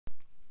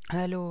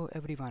Hello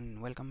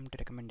everyone, welcome to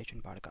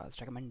Recommendation Podcast.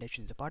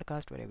 Recommendation is a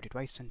podcast where every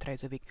twice and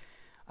thrice a week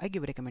I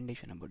give a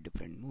recommendation about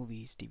different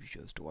movies, TV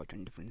shows to watch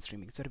on different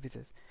streaming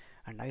services,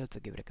 and I also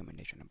give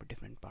recommendation about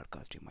different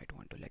podcasts you might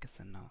want to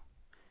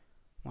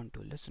want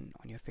to listen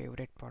on your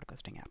favorite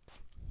podcasting apps.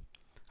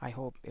 I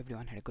hope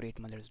everyone had a great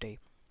Mother's Day.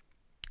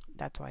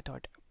 That's why I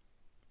thought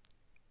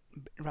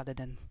rather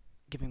than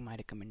giving my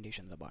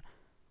recommendations about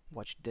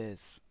watch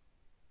this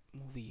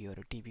movie or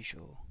a TV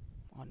show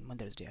on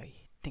Mother's Day, I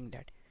think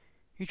that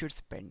you should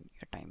spend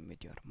your time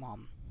with your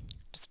mom.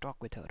 Just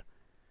talk with her,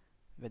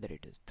 whether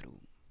it is through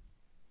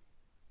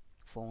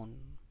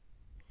phone,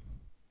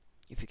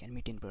 if you can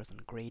meet in person,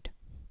 great,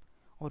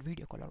 or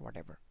video call or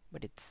whatever.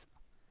 But it's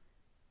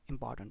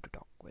important to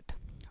talk with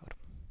her.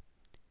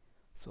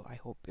 So I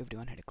hope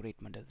everyone had a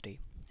great Mother's Day.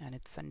 And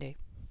it's Sunday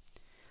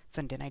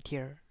night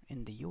here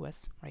in the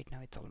US. Right now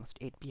it's almost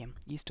 8 p.m.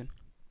 Eastern.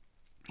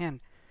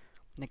 And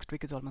next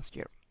week is almost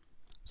here.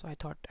 So I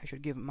thought I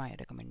should give my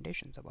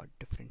recommendations about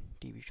different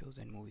TV shows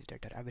and movies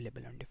that are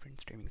available on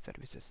different streaming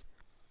services.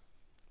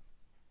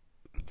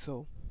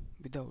 So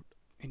without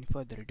any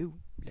further ado,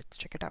 let's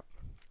check it out.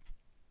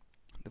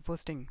 The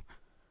first thing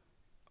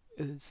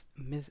is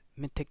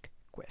Mythic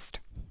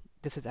Quest.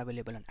 This is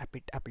available on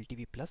Apple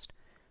TV Plus.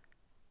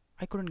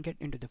 I couldn't get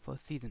into the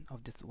first season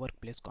of this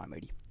workplace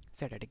comedy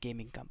set at a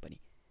gaming company,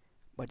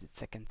 but its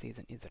second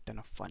season is a ton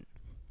of fun,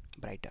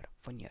 brighter,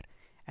 funnier,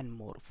 and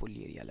more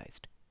fully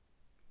realized.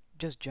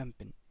 Just jump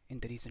in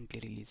the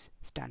recently released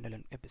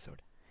standalone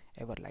episode,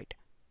 Everlight,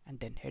 and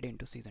then head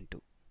into season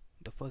 2.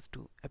 The first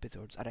two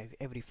episodes arrive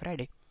every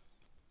Friday,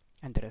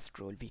 and the rest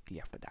roll weekly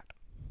after that.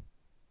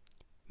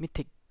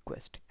 Mythic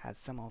Quest has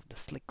some of the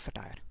slick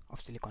satire of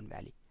Silicon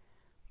Valley,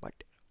 but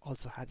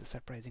also has a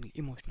surprisingly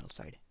emotional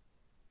side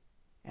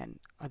and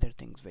other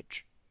things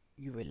which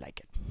you will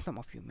like it. Some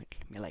of you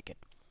may like it.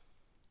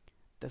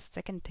 The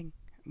second thing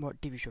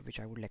about TV show which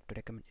I would like to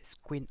recommend is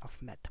Queen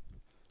of Meth.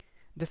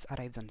 This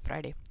arrives on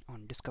Friday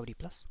on Discovery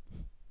Plus.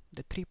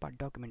 The three-part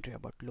documentary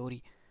about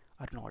Lori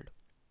Arnold,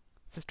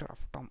 sister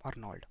of Tom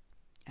Arnold,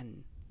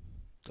 and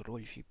the role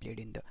she played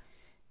in the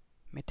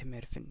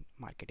methamphetamine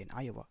market in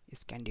Iowa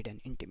is candid and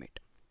intimate,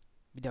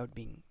 without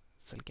being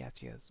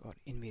salacious or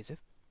invasive.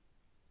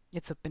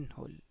 It's a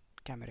pinhole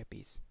camera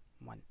piece,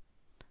 one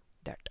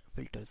that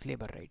filters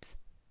labor rights,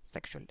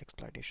 sexual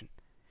exploitation,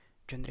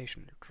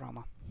 generational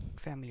trauma,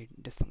 family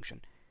dysfunction,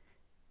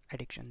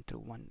 addiction through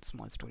one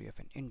small story of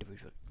an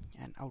individual,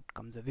 and out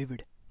comes a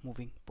vivid,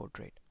 moving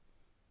portrait.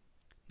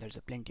 There's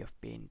a plenty of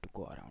pain to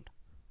go around,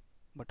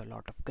 but a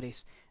lot of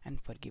grace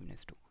and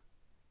forgiveness too.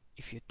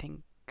 If you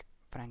think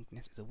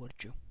frankness is a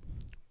virtue,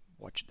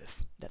 watch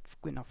this. That's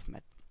Queen of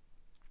Meth.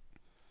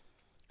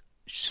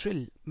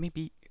 Shrill,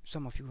 maybe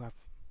some of you have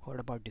heard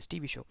about this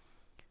TV show.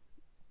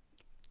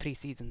 Three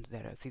seasons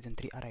there. Season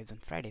 3 arrives on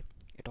Friday.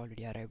 It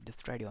already arrived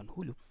this Friday on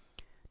Hulu.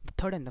 The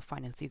third and the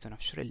final season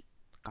of Shrill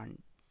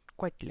can't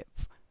quite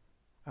live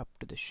up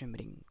to the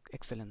shimmering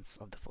excellence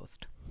of the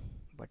first,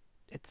 but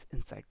it's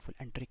insightful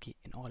and tricky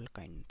in all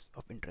kinds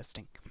of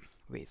interesting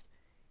ways.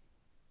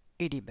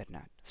 A.D.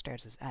 Bernard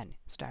stars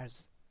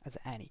as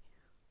Annie,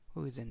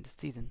 who is in this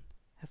season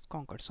has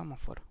conquered some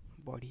of her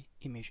body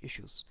image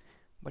issues,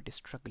 but is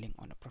struggling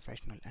on a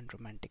professional and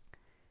romantic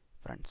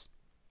fronts.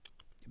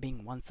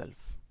 Being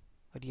oneself,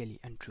 really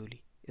and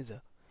truly, is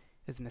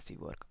messy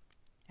work,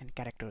 and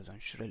characters on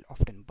Shrill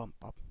often bump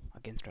up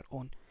against her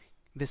own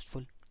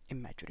wistful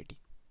immaturity,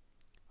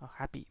 a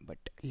happy but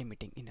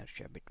limiting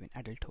inertia between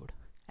adulthood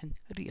and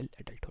real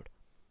adulthood.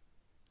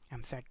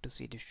 I'm sad to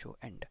see this show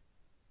end,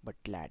 but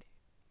glad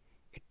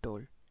it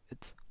told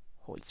its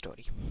whole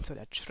story. So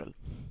that's Shrill.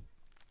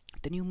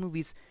 The new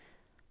movies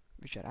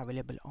which are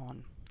available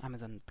on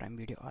Amazon Prime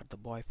Video are The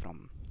Boy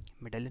from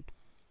Medellin,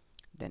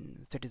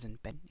 then Citizen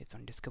Pen, it's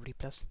on Discovery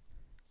Plus,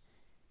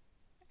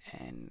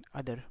 and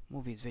other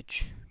movies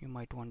which you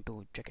might want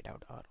to check it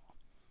out are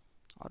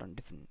on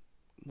different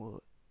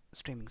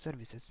streaming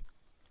services.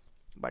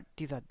 But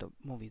these are the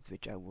movies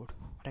which I would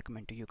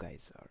recommend to you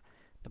guys. Are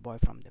The Boy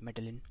from the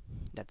Medellin,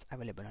 that's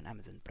available on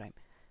Amazon Prime.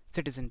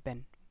 Citizen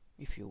Pen,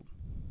 if you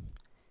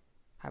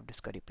have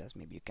Discovery Plus,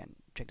 maybe you can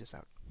check this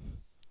out.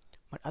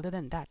 But other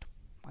than that,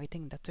 I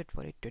think that's it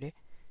for it today.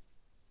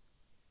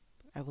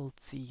 I will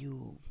see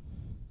you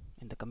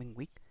in the coming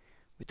week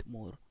with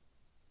more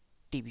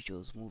TV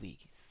shows,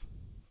 movies,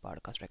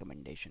 podcast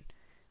recommendation.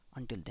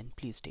 Until then,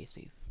 please stay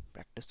safe,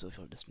 practice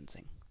social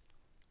distancing,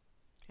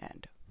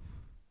 and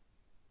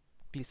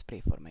please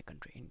pray for my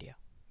country, India.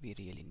 We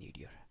really need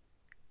your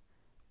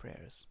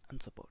prayers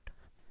and support.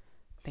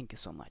 Thank you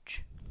so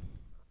much.